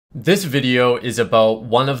This video is about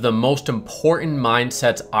one of the most important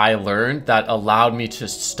mindsets I learned that allowed me to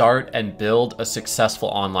start and build a successful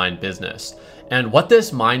online business. And what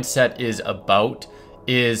this mindset is about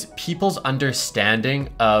is people's understanding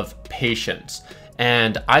of patience.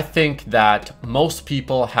 And I think that most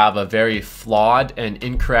people have a very flawed and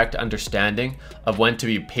incorrect understanding of when to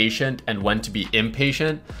be patient and when to be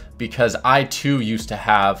impatient, because I too used to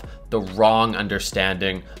have the wrong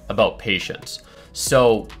understanding about patience.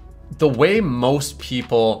 So the way most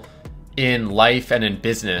people in life and in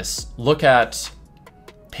business look at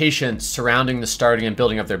patience surrounding the starting and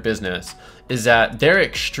building of their business is that they're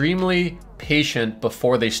extremely patient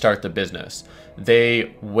before they start the business.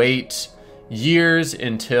 They wait years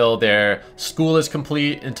until their school is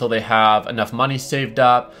complete, until they have enough money saved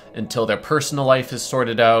up, until their personal life is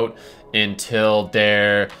sorted out, until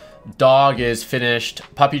their dog is finished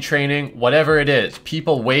puppy training, whatever it is.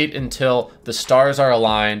 People wait until the stars are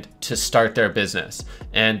aligned to start their business.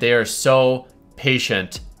 And they are so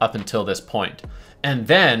patient up until this point. And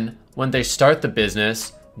then when they start the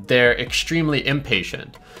business, they're extremely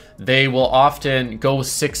impatient. They will often go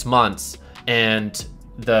 6 months and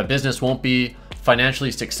the business won't be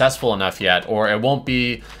financially successful enough yet, or it won't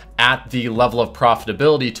be at the level of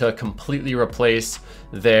profitability to completely replace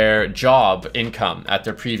their job income at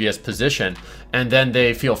their previous position. And then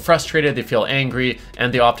they feel frustrated, they feel angry,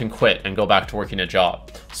 and they often quit and go back to working a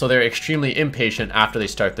job. So they're extremely impatient after they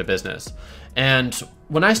start the business. And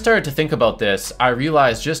when I started to think about this, I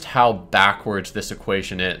realized just how backwards this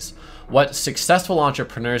equation is. What successful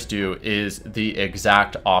entrepreneurs do is the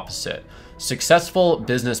exact opposite. Successful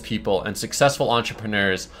business people and successful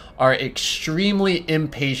entrepreneurs are extremely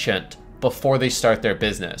impatient before they start their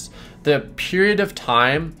business. The period of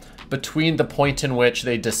time between the point in which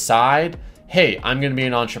they decide, hey, I'm going to be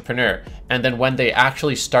an entrepreneur, and then when they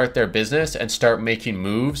actually start their business and start making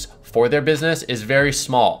moves for their business is very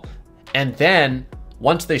small. And then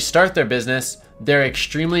once they start their business, they're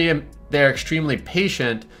extremely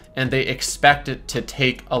patient and they expect it to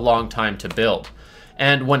take a long time to build.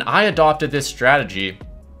 And when I adopted this strategy,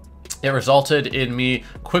 it resulted in me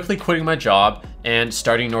quickly quitting my job and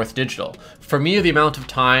starting North Digital. For me, the amount of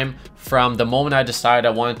time from the moment I decided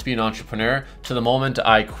I wanted to be an entrepreneur to the moment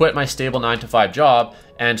I quit my stable 9-to-5 job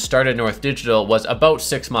and started North Digital was about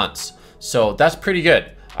 6 months. So that's pretty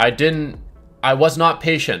good. I was not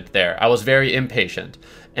patient there. I was very impatient.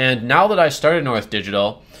 And now that I started North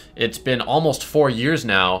Digital, it's been almost 4 years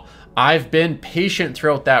now. I've been patient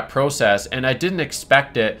throughout that process, and I didn't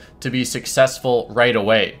expect it to be successful right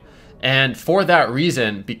away. And for that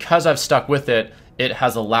reason, because I've stuck with it, it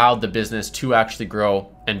has allowed the business to actually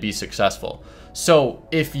grow and be successful. So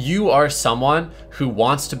if you are someone who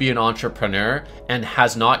wants to be an entrepreneur and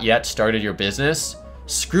has not yet started your business,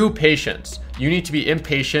 screw patience. You need to be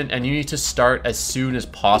impatient and you need to start as soon as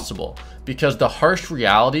possible, because the harsh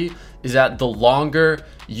reality is that the longer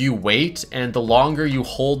you wait and the longer you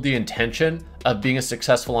hold the intention of being a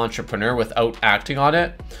successful entrepreneur without acting on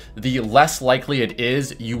it, the less likely it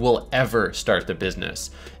is you will ever start the business.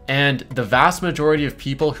 And the vast majority of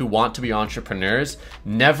people who want to be entrepreneurs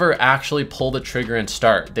never actually pull the trigger and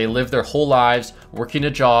start. They live their whole lives working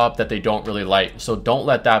a job that they don't really like. So don't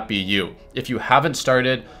let that be you. If you haven't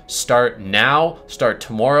started, start now, start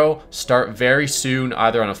tomorrow, start very soon,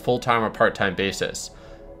 either on a full-time or part-time basis.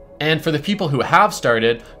 And for the people who have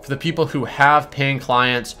started, for the people who have paying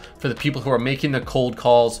clients, for the people who are making the cold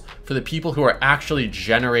calls, for the people who are actually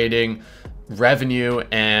generating revenue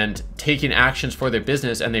and taking actions for their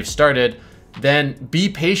business and they've started, then be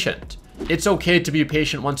patient. It's okay to be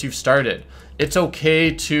patient once you've started. It's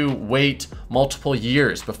okay to wait multiple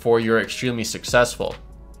years before you're extremely successful.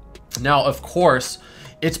 Now, of course,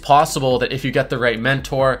 it's possible that if you get the right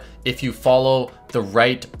mentor, if you follow the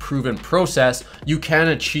right proven process, you can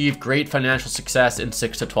achieve great financial success in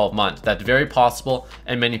 6 to 12 months. That's very possible,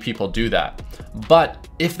 and many people do that. But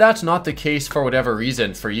if that's not the case for whatever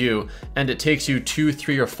reason for you, and it takes you 2,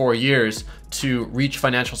 3, or 4 years to reach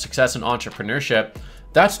financial success in entrepreneurship,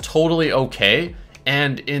 that's totally okay.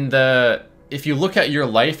 And if you look at your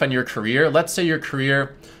life and your career, let's say your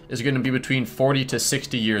career is going to be between 40 to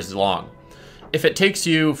 60 years long. If it takes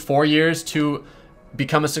you 4 years to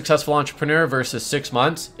become a successful entrepreneur versus 6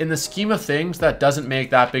 months, in the scheme of things, that doesn't make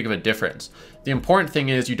that big of a difference. The important thing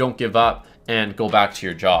is you don't give up and go back to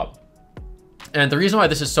your job. And the reason why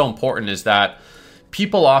this is so important is that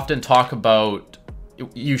people often talk about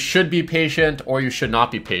you should be patient or you should not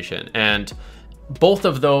be patient. And both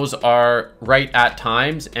of those are right at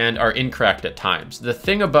times and are incorrect at times. The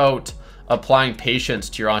thing about applying patience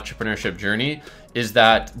to your entrepreneurship journey is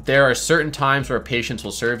that there are certain times where patience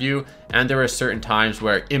will serve you, and there are certain times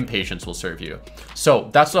where impatience will serve you. So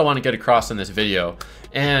that's what I want to get across in this video.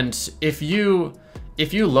 And if you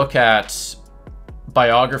look at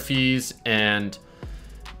biographies and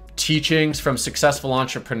teachings from successful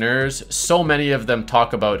entrepreneurs, so many of them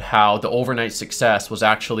talk about how the overnight success was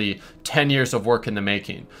actually 10 years of work in the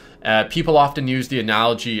making. People often use the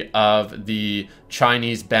analogy of the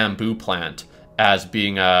Chinese bamboo plant as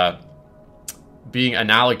being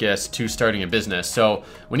analogous to starting a business. So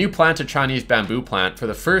when you plant a Chinese bamboo plant, for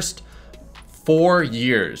the first 4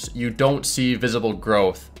 years, you don't see visible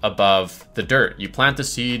growth above the dirt. You plant the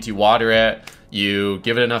seeds, you water it, you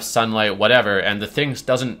give it enough sunlight, whatever, and the thing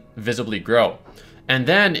doesn't visibly grow. And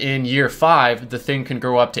then in year 5, the thing can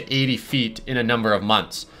grow up to 80 feet in a number of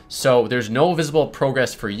months. So there's no visible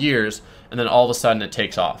progress for years, and then all of a sudden it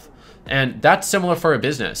takes off. And that's similar for a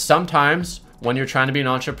business. Sometimes when you're trying to be an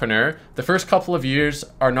entrepreneur, the first couple of years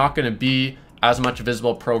are not going to be as much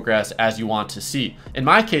visible progress as you want to see. In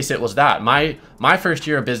my case, it was that. My first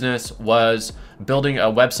year of business was building a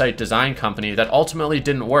website design company that ultimately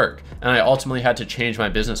didn't work, and I ultimately had to change my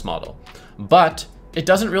business model. But it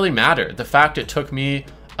doesn't really matter. The fact it took me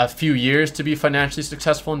a few years to be financially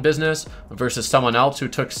successful in business versus someone else who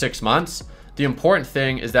took 6 months, the important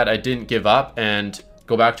thing is that I didn't give up and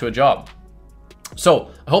go back to a job.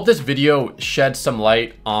 So I hope this video sheds some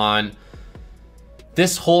light on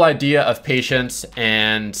this whole idea of patience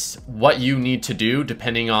and what you need to do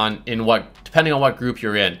depending on what group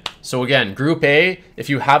you're in. So again, group A, if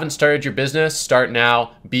you haven't started your business, start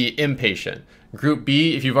now, be impatient. Group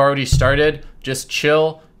B, if you've already started, just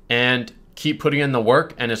chill and keep putting in the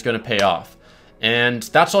work, and it's going to pay off. And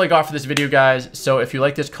that's all I got for this video, guys. So if you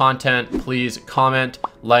like this content, please comment,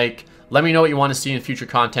 like, let me know what you want to see in future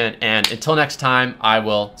content, and until next time, I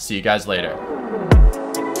will see you guys later.